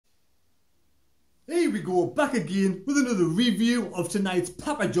Here we go, back again with another review of tonight's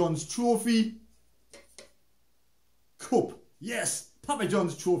Papa John's Trophy Cup. Yes, Papa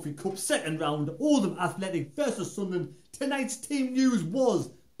John's Trophy Cup, second round, Oldham Athletic versus Sunderland. Tonight's team news was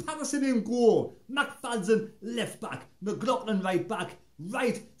Patterson in goal, McFadden left back, McLaughlin right back,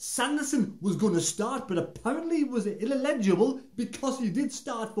 Sanderson was going to start, but apparently was ineligible because he did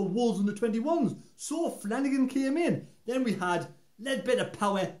start for Wolves in the 21s. So Flanagan came in. Then we had Ledbetter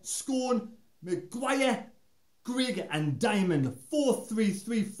Power, Scowen, Maguire, Grigg and Diamond.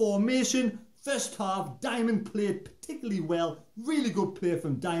 4-3-3 formation. First half, Diamond played particularly well. Really good play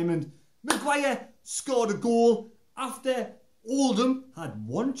from Diamond. Maguire scored a goal after Oldham had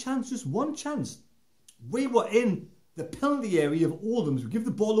one chance, just one chance. We were in the penalty area of Oldham's. We give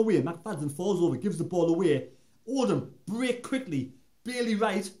the ball away. McFadden falls over, gives the ball away. Oldham break quickly. Bailey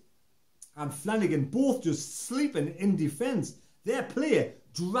Wright and Flanagan both just sleeping in defence. Their player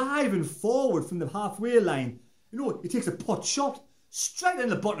driving forward from the halfway line. You know, he takes a pot shot straight in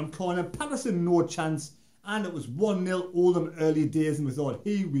the bottom corner. Patterson no chance. And it was 1-0 Oldham early days, and we thought,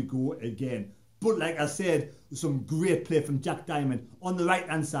 here we go again. But like I said, some great play from Jack Diamond. On the right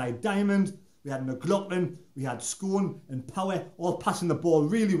hand side, Diamond, we had McLaughlin, we had Scowen and Power, all passing the ball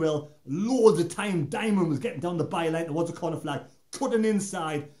really well. Loads of time, Diamond was getting down the byline towards the corner flag, cutting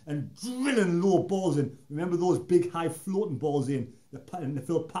inside and drilling low balls in. Remember those big high floating balls in the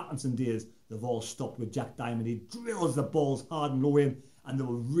Phil Pattinson days? They've all stopped with Jack Diamond. He drills the balls hard and low in, and they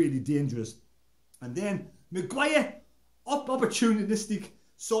were really dangerous. And then Maguire, opportunistic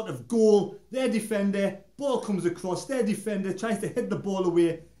sort of goal. Their defender, ball comes across, their defender tries to hit the ball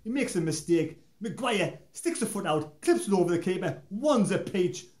away. He makes a mistake. Maguire sticks a foot out, clips it over the keeper. One's a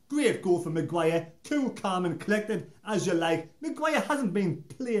peach. Great goal for Maguire. Cool, calm and collected, as you like. Maguire hasn't been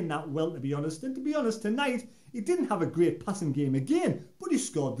playing that well, to be honest. And to be honest, tonight, he didn't have a great passing game again, but he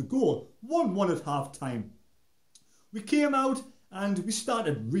scored the goal. 1-1 at half time. We came out and we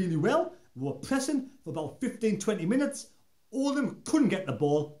started really well. We were pressing for about 15-20 minutes. Oldham couldn't get the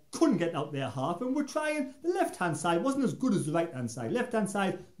ball, couldn't get out their half, and we're trying. The left-hand side wasn't as good as the right-hand side. Left-hand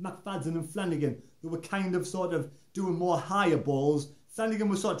side, McFadden and Flanagan, they were kind of sort of doing more higher balls. Flanagan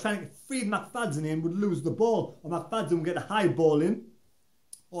was sort of trying to feed McFadden in, would lose the ball, or McFadden would get a high ball in,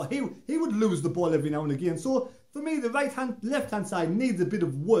 or he would lose the ball every now and again. So for me, the left-hand side needs a bit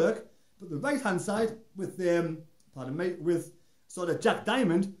of work, but the right-hand side with with sort of Jack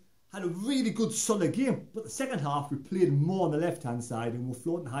Diamond had a really good solid game. But the second half we played more on the left-hand side and we were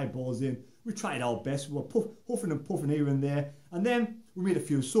floating high balls in. We tried our best. We were huffing and puffing here and there. And then we made a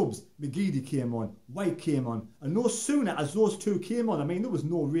few subs. McGeady came on. White came on. And no sooner as those two came on, I mean, there was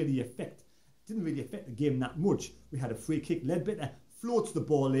no really effect. It didn't really affect the game that much. We had a free kick. Ledbetter floats the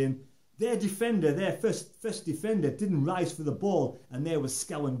ball in. Their defender, their first defender, didn't rise for the ball. And there was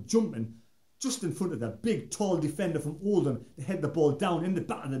Scowen jumping just in front of the big, tall defender from Oldham to head the ball down in the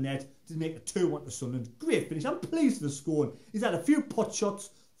back of the net to make a 2-1 to Sunderland. Great finish. I'm pleased with the score. He's had a few pot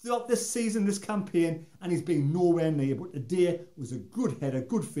shots throughout this season, this campaign, and he's been nowhere near. But today was a good header,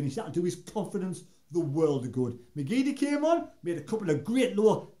 good finish. That'll do his confidence the world of good. McGeady came on, made a couple of great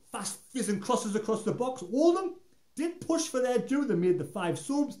low, fast fizzing crosses across the box. Oldham did push for their due. They made the 5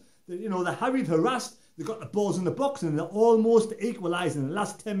 subs. They harried, harassed. They got the balls in the box and they almost equalised in the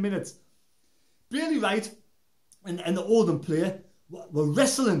last 10 minutes. Bailey Wright and the Oldham player were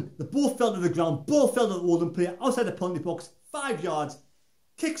wrestling. They both fell to the ground. Ball fell to the Oldham player outside the penalty box, 5 yards.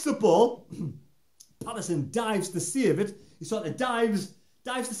 Kicks the ball. Patterson dives to save it. He sort of dives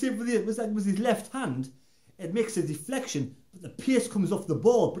to save it with his left hand. It makes a deflection, but the pace comes off the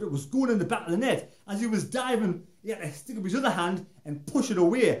ball. But it was going in the back of the net. As he was diving, he had to stick up his other hand and push it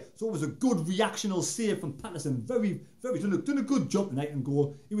away. So it was a good reactional save from Patterson. Very done a good job tonight in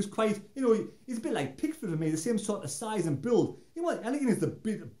goal. He was quite, he's a bit like Pickford to me, the same sort of size and build. I think he needs to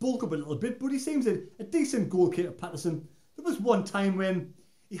bulk up a little bit, but he seems a decent goalkeeper, Patterson. There was one time when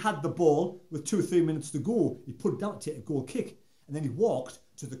he had the ball with 2-3 minutes to go. He put it down to take a goal kick, and then he walked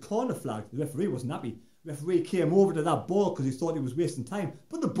to the corner flag. The referee wasn't happy. The referee came over to that ball because he thought he was wasting time,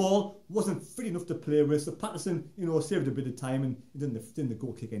 but the ball wasn't fit enough to play with. So Patterson, saved a bit of time and he didn't the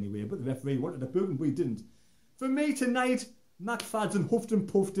goal kick anyway. But the referee wanted a boot and we didn't. For me tonight, McFadden huffed and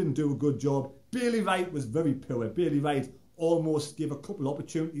puffed, didn't do a good job. Bailey Wright was very poor. Bailey Wright almost gave a couple of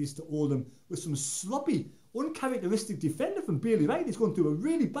opportunities to Oldham with some sloppy, uncharacteristic defender from Bailey Wright. He's going through a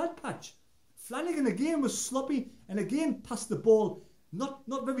really bad patch. Flanagan again was sloppy and again passed the ball not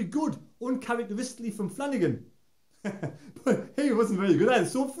very good, uncharacteristically from Flanagan. But he wasn't very good either.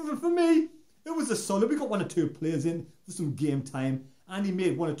 So for me, it was a solid. We got 1 or 2 players in for some game time, and he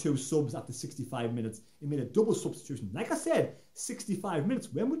made 1 or 2 subs after 65 minutes. He made a double substitution. Like I said, 65 minutes.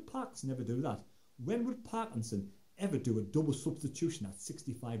 When would Parks never do that? When would Parkinson ever do a double substitution at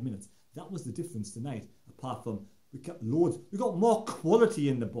 65 minutes? That was the difference tonight. Apart from we got loads, we got more quality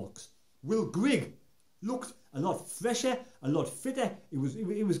in the box. Will Grigg looked a lot fresher, a lot fitter. He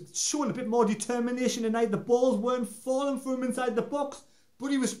was showing a bit more determination tonight. The balls weren't falling for him inside the box,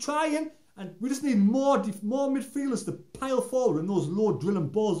 but he was trying. And we just need more midfielders to pile forward, and those low drilling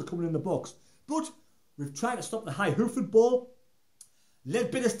balls are coming in the box. But we've tried to stop the high hoofed ball.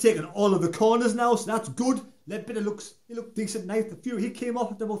 Ledbetter's taken all of the corners now, so that's good. Ledbetter looked decent tonight. He came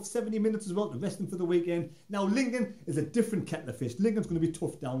off after about 70 minutes as well to rest him for the weekend. Now Lincoln is a different kettle of fish. Lincoln's going to be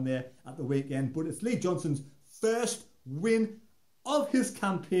tough down there at the weekend, but it's Lee Johnson's first win of his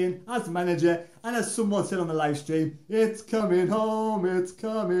campaign as manager, and as someone said on the live stream, it's coming home, it's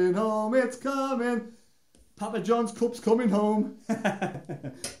coming home, it's coming. Papa John's Cup's coming home.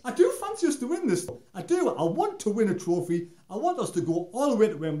 I do fancy us to win this. I do. I want to win a trophy. I want us to go all the way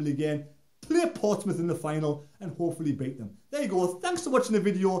to Wembley again, play Portsmouth in the final, and hopefully beat them. There you go. Thanks for watching the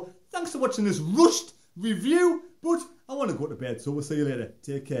video. Thanks for watching this rushed review, but I want to go to bed, so we'll see you later.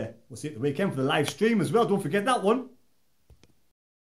 Take care. We'll see you at the weekend for the live stream as well. Don't forget that one.